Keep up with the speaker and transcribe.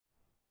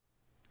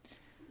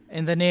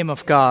In the name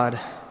of God,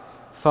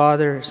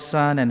 Father,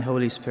 Son, and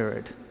Holy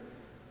Spirit.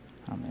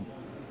 Amen.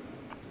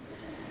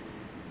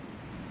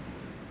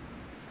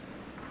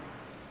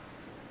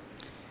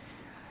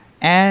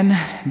 Anne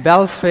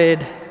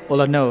Belford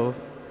Olano,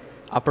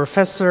 a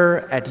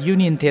professor at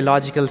Union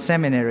Theological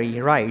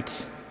Seminary,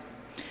 writes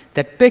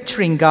that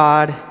picturing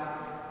God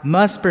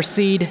must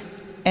precede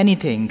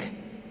anything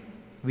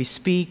we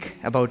speak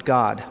about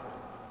God.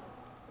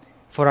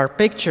 For our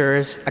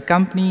pictures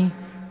accompany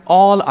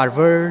all our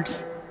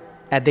words,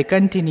 and they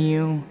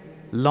continue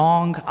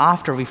long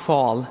after we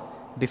fall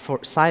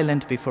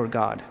silent before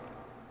God.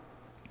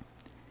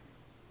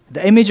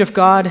 The image of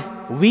God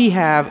we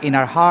have in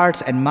our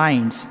hearts and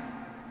minds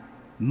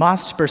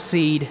must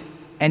precede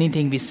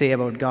anything we say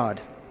about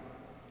God.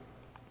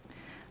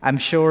 I'm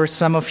sure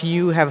some of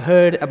you have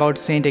heard about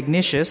St.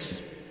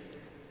 Ignatius.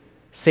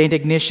 St.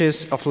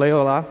 Ignatius of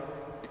Loyola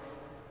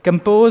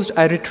composed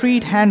a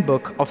retreat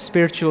handbook of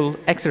spiritual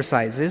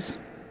exercises.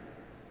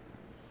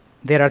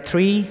 There are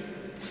 3,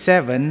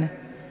 7,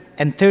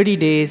 and 30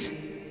 days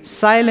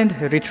silent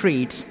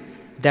retreats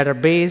that are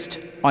based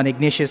on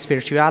Ignatius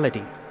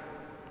spirituality.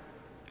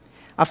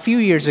 A few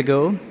years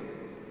ago,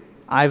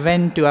 I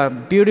went to a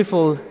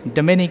beautiful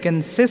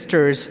Dominican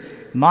sisters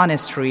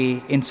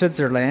monastery in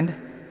Switzerland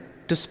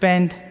to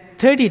spend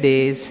 30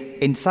 days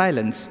in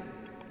silence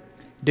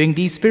doing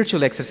these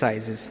spiritual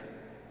exercises.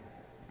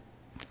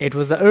 It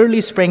was the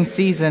early spring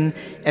season,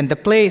 and the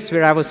place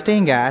where I was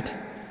staying at,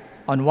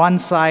 on one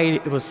side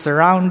it was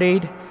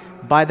surrounded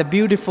by the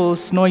beautiful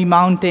snowy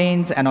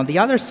mountains, and on the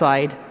other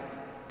side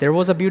there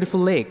was a beautiful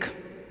lake.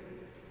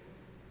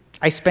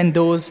 I spent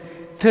those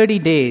 30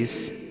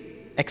 days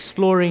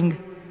exploring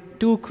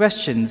 2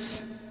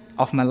 questions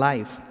of my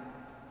life.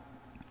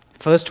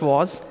 First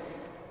was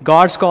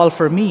God's call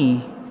for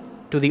me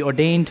to the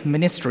ordained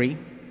ministry,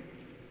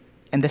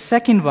 and the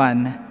second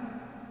one,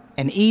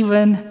 an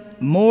even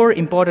more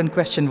important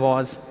question,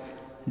 was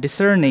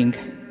discerning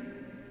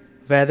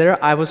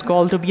whether I was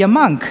called to be a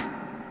monk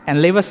and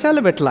live a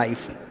celibate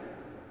life.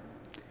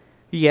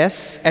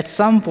 Yes, at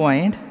some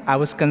point I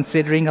was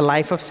considering a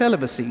life of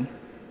celibacy.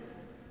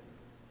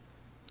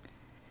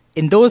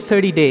 In those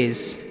 30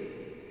 days,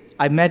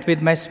 I met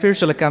with my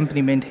spiritual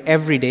accompaniment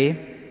every day,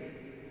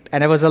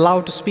 and I was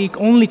allowed to speak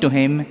only to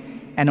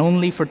him and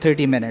only for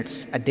 30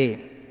 minutes a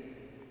day.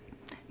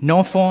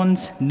 No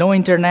phones, no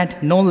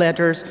internet, no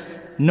letters,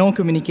 no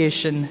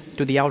communication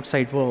to the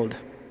outside world.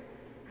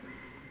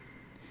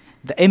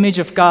 The image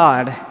of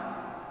God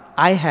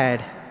I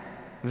had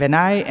when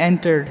I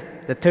entered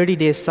the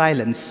 30-day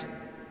silence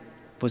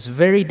was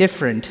very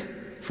different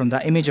from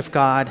the image of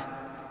God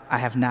I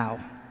have now.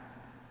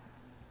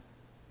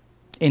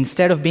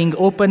 Instead of being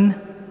open,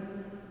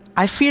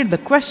 I feared the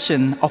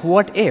question of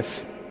what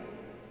if.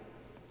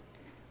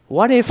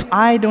 What if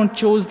I don't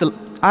choose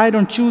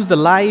the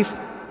life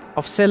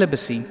of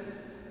celibacy,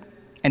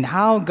 and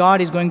how God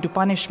is going to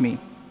punish me?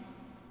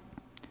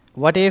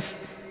 What if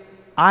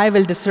I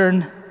will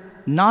discern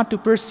not to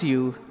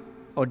pursue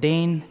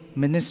ordained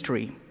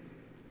ministry?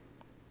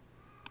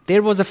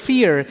 There was a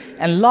fear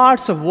and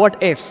lots of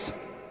what ifs.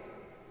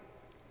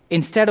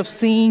 Instead of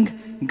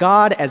seeing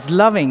God as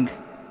loving,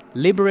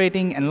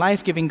 liberating, and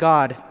life-giving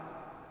God,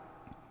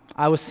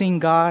 I was seeing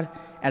God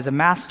as a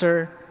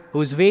master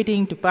who is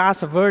waiting to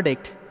pass a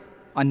verdict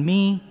on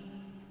me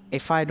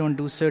if I don't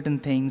do certain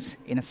things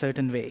in a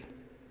certain way.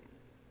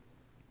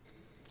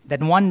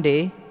 Then one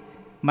day,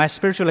 my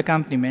spiritual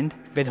accompaniment,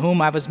 with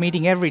whom I was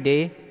meeting every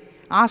day,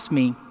 asked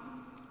me,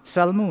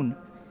 "Salmoon,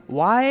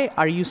 why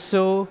are you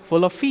so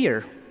full of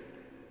fear?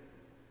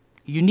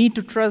 You need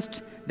to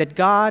trust that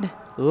God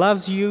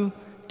loves you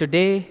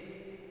today,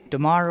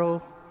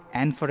 tomorrow,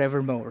 and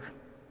forevermore.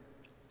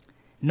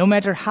 No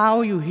matter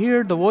how you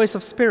hear the voice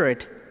of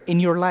Spirit in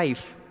your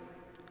life,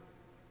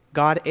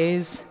 God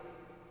is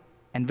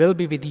and will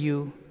be with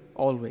you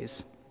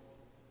always."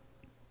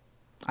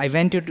 I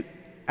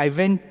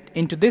went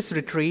into this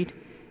retreat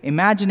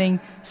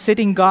imagining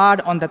sitting God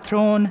on the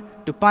throne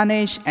to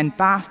punish and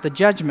pass the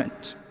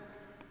judgment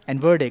and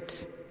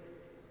verdicts.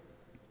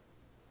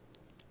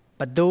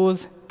 But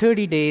those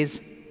 30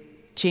 days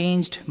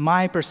changed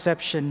my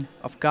perception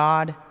of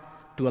God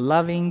to a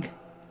loving,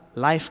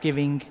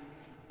 life-giving,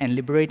 and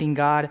liberating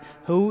God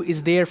who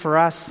is there for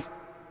us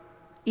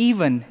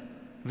even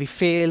we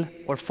fail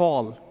or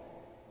fall,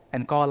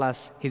 and call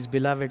us his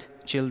beloved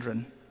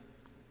children.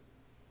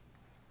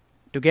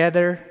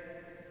 Together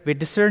with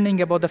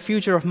discerning about the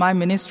future of my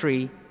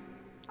ministry,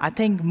 I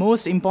think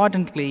most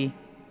importantly,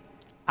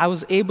 I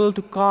was able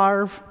to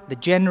carve the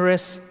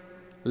generous,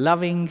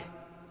 loving,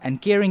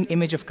 and caring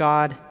image of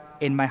God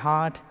in my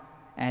heart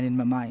and in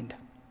my mind.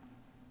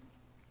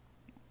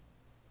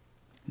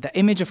 The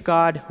image of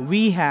God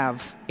we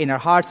have in our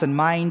hearts and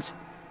minds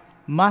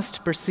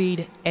must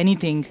precede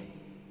anything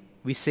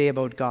we say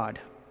about God.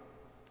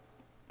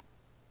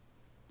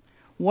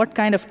 What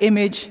kind of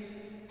image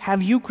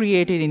have you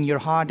created in your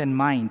heart and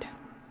mind?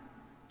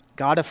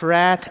 God of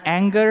wrath,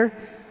 anger,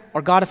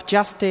 or God of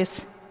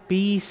justice,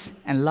 peace,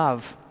 and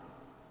love?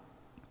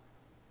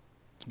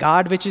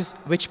 God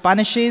which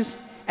punishes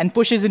and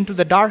pushes into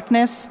the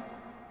darkness,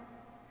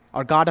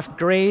 or God of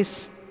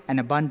grace and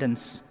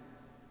abundance?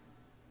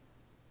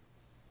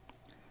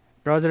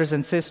 Brothers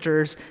and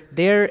sisters,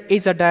 there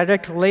is a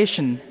direct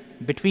relation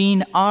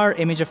between our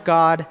image of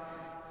God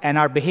and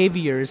our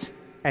behaviors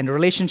and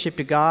relationship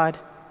to God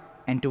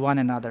and to one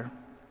another.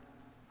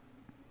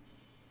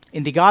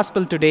 In the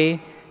gospel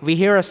today, we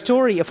hear a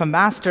story of a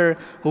master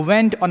who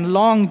went on a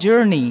long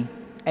journey,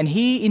 and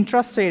he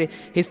entrusted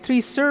his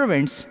 3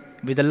 servants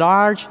with a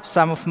large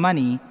sum of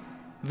money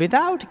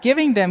without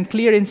giving them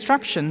clear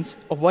instructions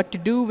of what to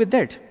do with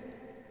it.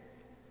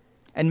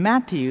 And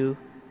Matthew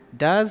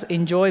does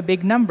enjoy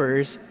big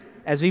numbers,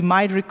 as we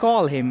might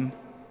recall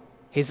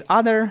his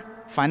other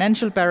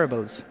financial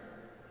parables.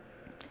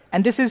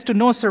 And this is to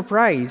no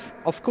surprise,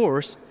 of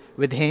course,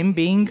 with him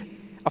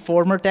being a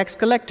former tax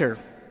collector.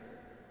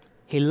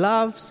 He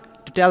loves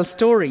to tell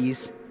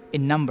stories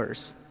in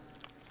numbers.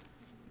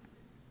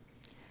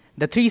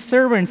 The 3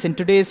 servants in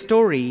today's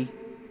story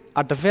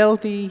are the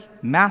wealthy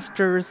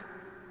masters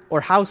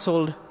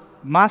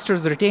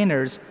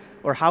retainers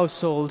or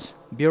household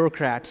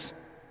bureaucrats,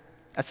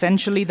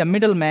 essentially the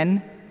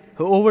middlemen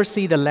who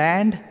oversee the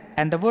land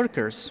and the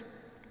workers,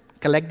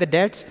 collect the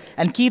debts,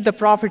 and keep the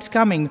profits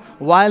coming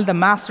while the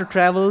master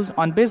travels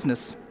on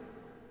business.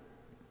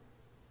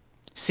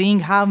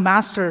 Seeing how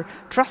master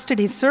trusted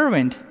his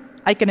servant,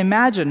 I can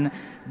imagine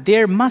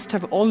there must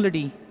have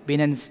already been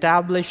an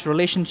established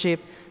relationship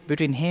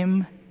between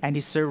him and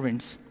his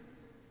servants.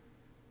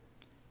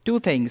 2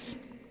 things,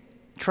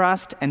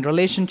 trust and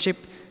relationship,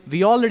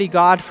 we already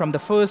got from the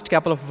first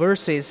couple of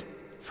verses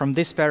from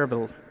this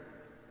parable.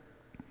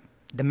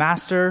 The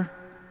master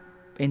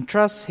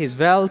entrusts his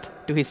wealth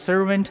to his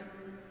servant,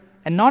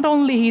 and not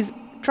only he's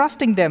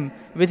trusting them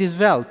with his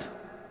wealth,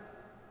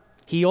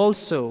 he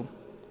also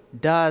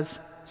does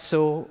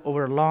so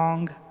over a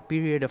long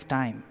period of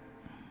time.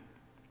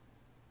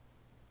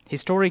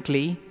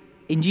 Historically,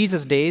 in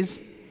Jesus' days,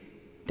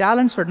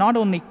 talents were not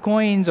only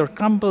coins or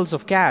crumples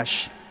of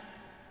cash.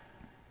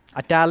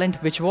 A talent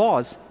which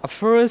was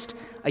first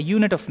a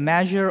unit of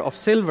measure of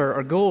silver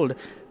or gold,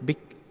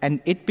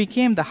 and it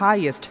became the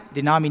highest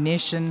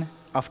denomination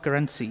of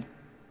currency.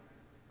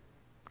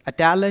 A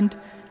talent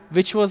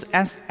which was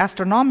an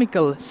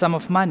astronomical sum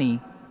of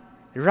money,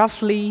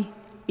 roughly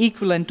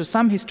equivalent to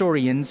some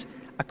historians.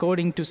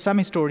 According to some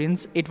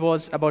historians, it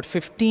was about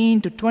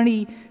 15 to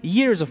 20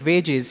 years of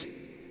wages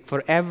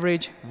for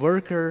average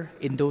worker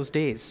in those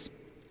days.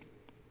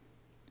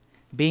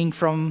 Being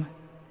from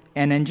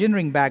an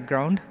engineering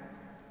background,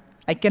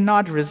 I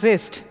cannot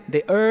resist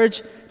the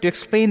urge to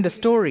explain the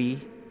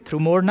story through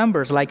more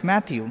numbers like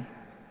Matthew.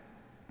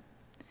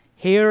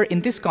 Here,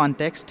 in this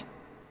context,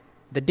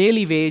 the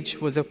daily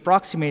wage was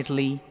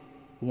approximately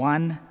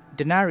 1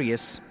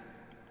 denarius.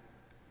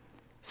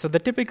 So the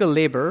typical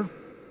laborer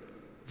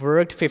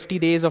worked 50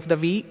 days of the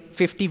week,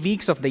 50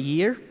 weeks of the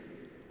year,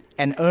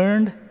 and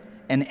earned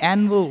an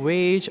annual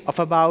wage of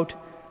about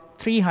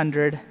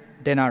 300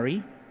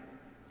 denarii.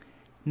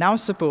 Now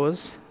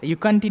suppose you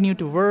continue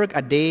to work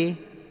a day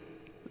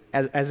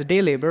as a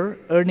day laborer,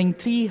 earning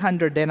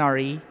 300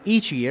 denarii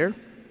each year,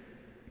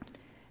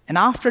 and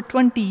after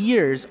 20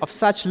 years of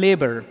such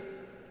labor,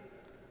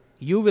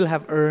 you will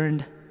have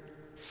earned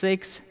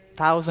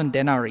 6,000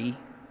 denarii.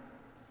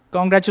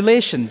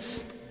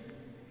 Congratulations!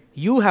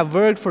 You have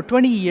worked for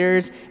 20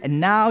 years,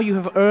 and now you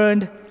have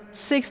earned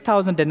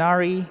 6,000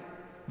 denarii,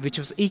 which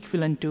was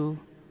equivalent to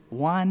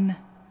 1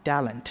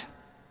 talent.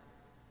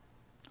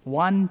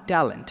 1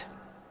 talent.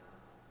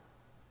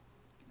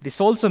 This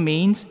also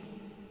means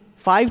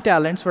 5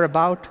 talents were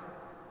about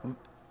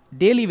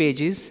daily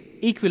wages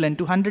equivalent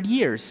to 100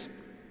 years.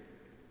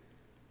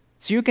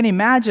 So you can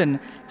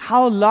imagine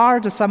how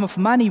large a sum of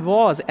money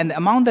was and the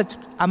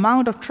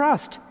amount of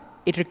trust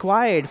it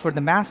required for the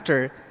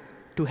master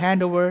to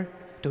hand over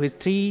to his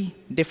 3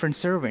 different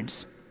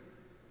servants.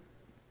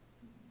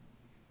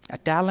 A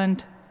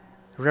talent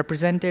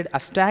represented a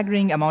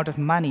staggering amount of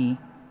money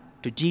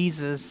to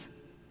Jesus'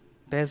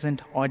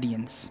 peasant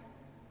audience.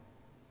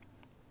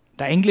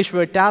 The English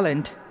word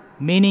talent,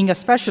 meaning a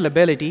special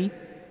ability,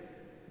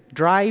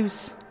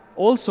 derives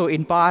also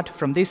in part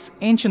from this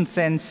ancient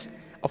sense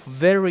of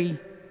very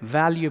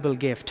valuable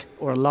gift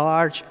or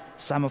large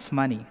sum of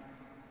money.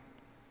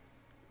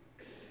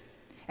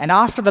 And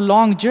after the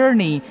long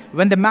journey,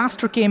 when the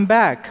master came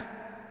back,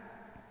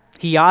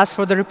 he asked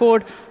for the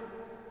report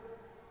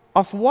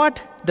of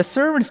what the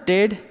servants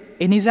did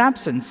in his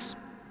absence.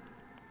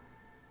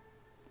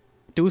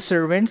 2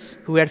 servants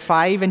who had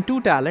 5 and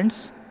 2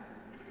 talents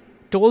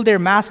told their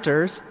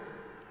masters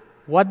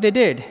what they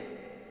did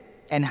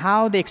and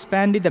how they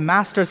expanded the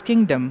master's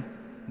kingdom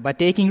by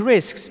taking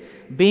risks,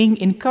 being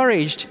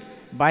encouraged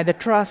by the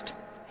trust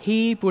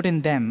he put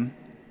in them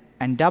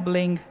and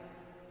doubling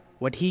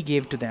what he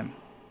gave to them.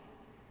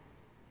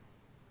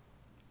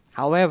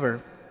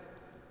 However,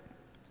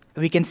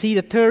 we can see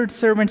the 3rd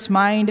servant's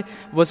mind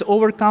was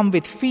overcome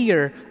with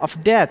fear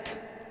of death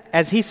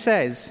as he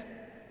says,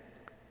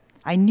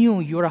 "I knew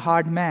you were a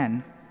hard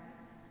man,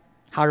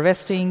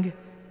 harvesting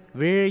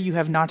where you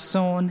have not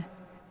sown,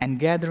 and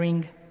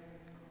gathering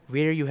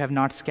where you have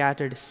not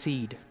scattered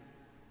seed.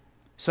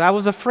 So I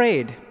was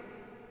afraid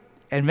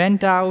and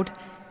went out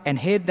and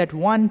hid that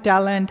 1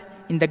 talent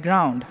in the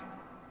ground.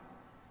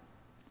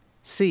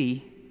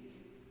 See,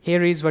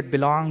 here is what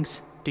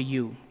belongs to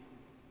you."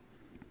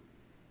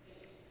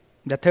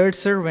 The third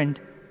servant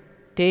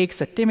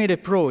takes a timid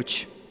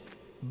approach,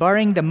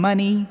 borrowing the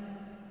money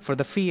for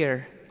the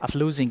fear of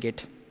losing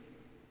it.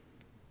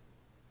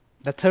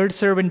 The third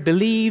servant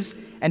believes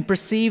and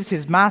perceives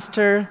his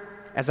master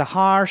as a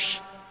harsh,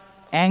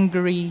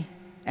 angry,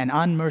 and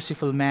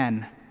unmerciful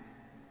man.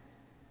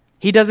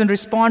 He doesn't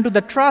respond to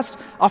the trust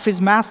of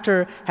his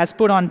master has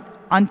put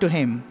unto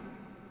him,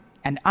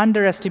 and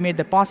underestimate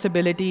the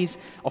possibilities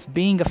of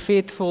being a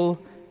faithful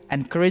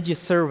and courageous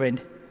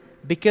servant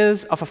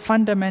because of a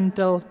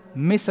fundamental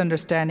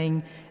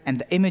misunderstanding and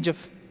the image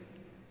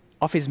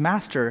of his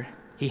master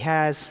he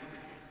has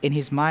in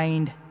his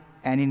mind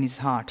and in his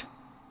heart.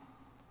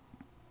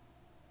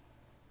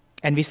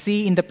 And we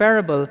see in the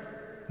parable,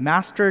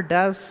 master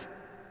does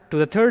to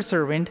the third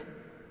servant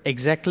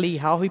exactly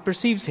how he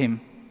perceives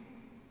him.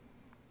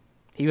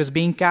 He was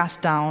being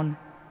cast down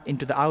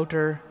into the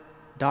outer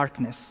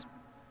darkness.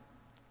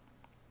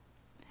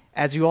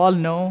 As you all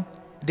know,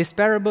 this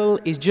parable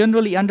is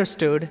generally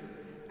understood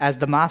as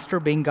the master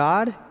being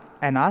God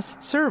and us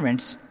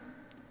servants.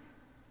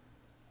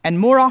 And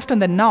more often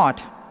than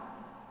not,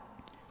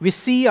 we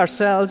see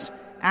ourselves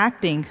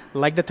acting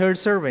like the third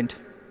servant.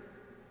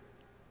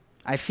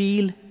 I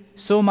feel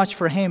so much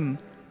for him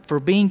for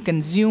being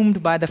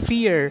consumed by the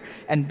fear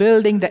and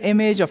building the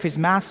image of his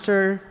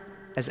master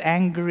as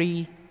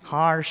angry,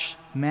 harsh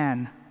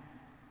man.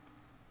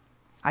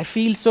 I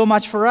feel so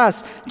much for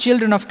us,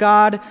 children of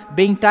God,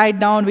 being tied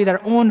down with our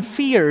own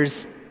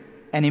fears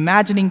and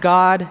imagining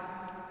God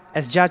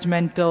as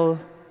judgmental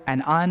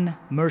and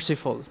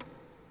unmerciful.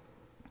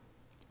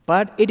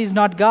 But it is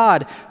not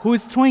God who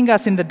is throwing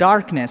us in the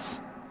darkness.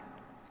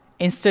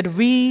 Instead,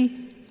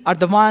 we are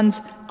the ones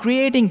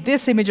creating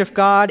this image of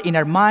God in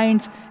our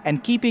minds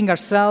and keeping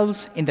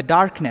ourselves in the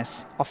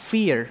darkness of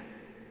fear,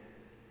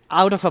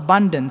 out of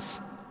abundance,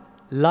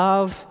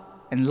 love,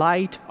 and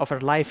light of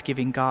our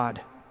life-giving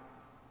God.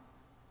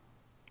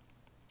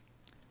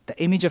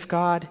 The image of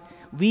God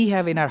we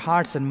have in our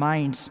hearts and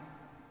minds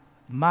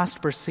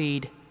must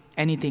precede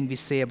anything we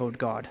say about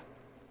God.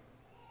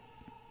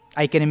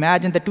 I can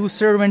imagine the two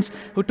servants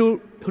who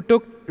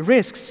took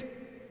risks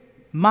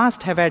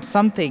must have had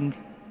something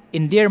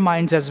in their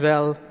minds as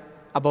well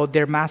about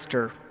their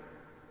master,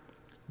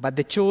 but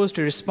they chose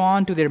to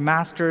respond to their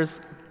master's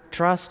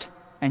trust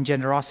and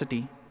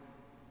generosity.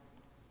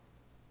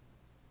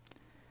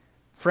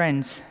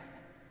 Friends,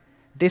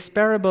 this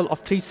parable of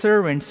 3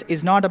 servants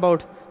is not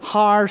about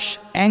harsh,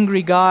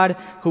 angry God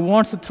who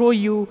wants to throw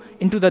you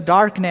into the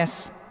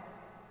darkness,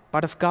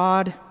 but of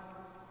God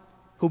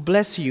who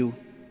bless you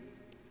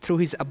through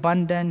his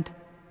abundant,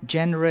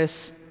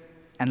 generous,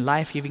 and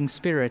life-giving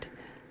spirit,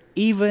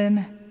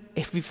 even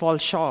if we fall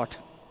short,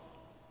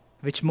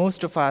 which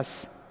most of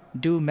us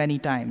do many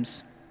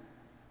times.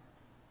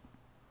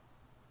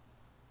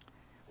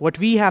 What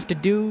we have to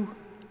do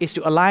is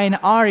to align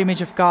our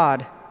image of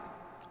God,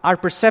 our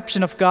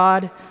perception of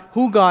God,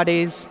 who God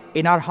is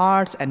in our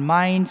hearts and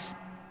minds,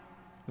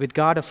 with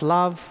God of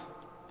love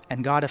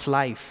and God of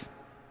life.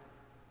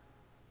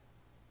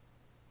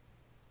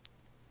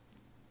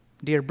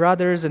 Dear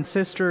brothers and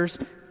sisters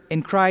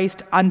in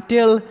Christ,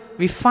 until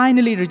we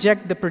finally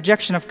reject the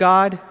projection of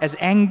God as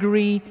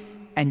angry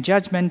and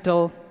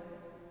judgmental,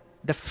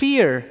 the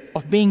fear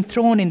of being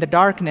thrown in the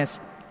darkness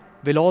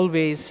will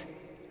always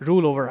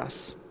rule over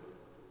us.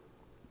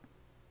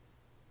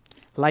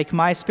 Like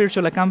my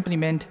spiritual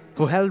accompaniment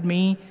who helped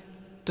me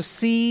to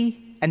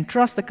see and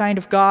trust the kind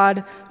of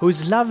God who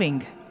is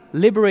loving,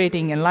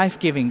 liberating, and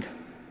life-giving.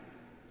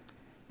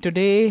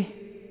 Today,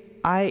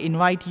 I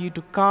invite you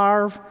to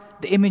carve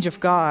the image of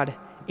God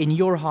in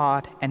your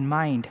heart and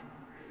mind.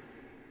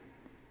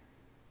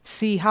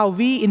 See how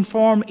we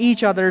inform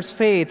each other's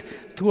faith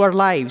through our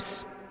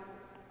lives,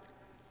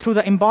 through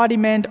the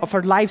embodiment of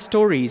our life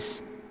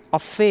stories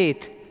of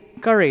faith,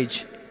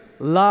 courage,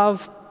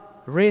 love,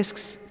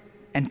 risks,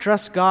 and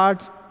trust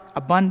God's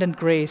abundant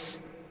grace,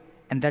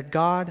 and that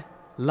God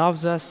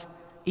loves us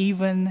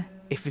even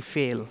if we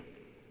fail.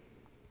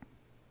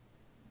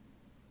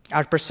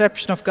 Our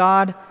perception of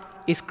God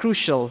is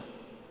crucial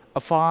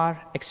of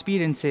our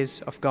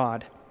experiences of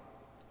God,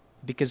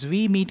 because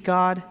we meet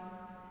God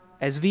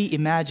as we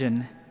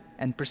imagine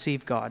and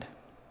perceive God.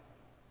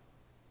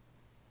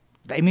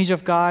 The image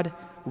of God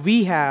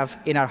we have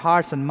in our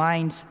hearts and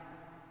minds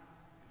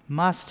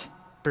must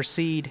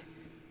precede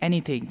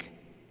anything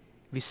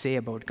we say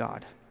about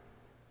God.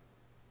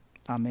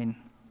 Amen.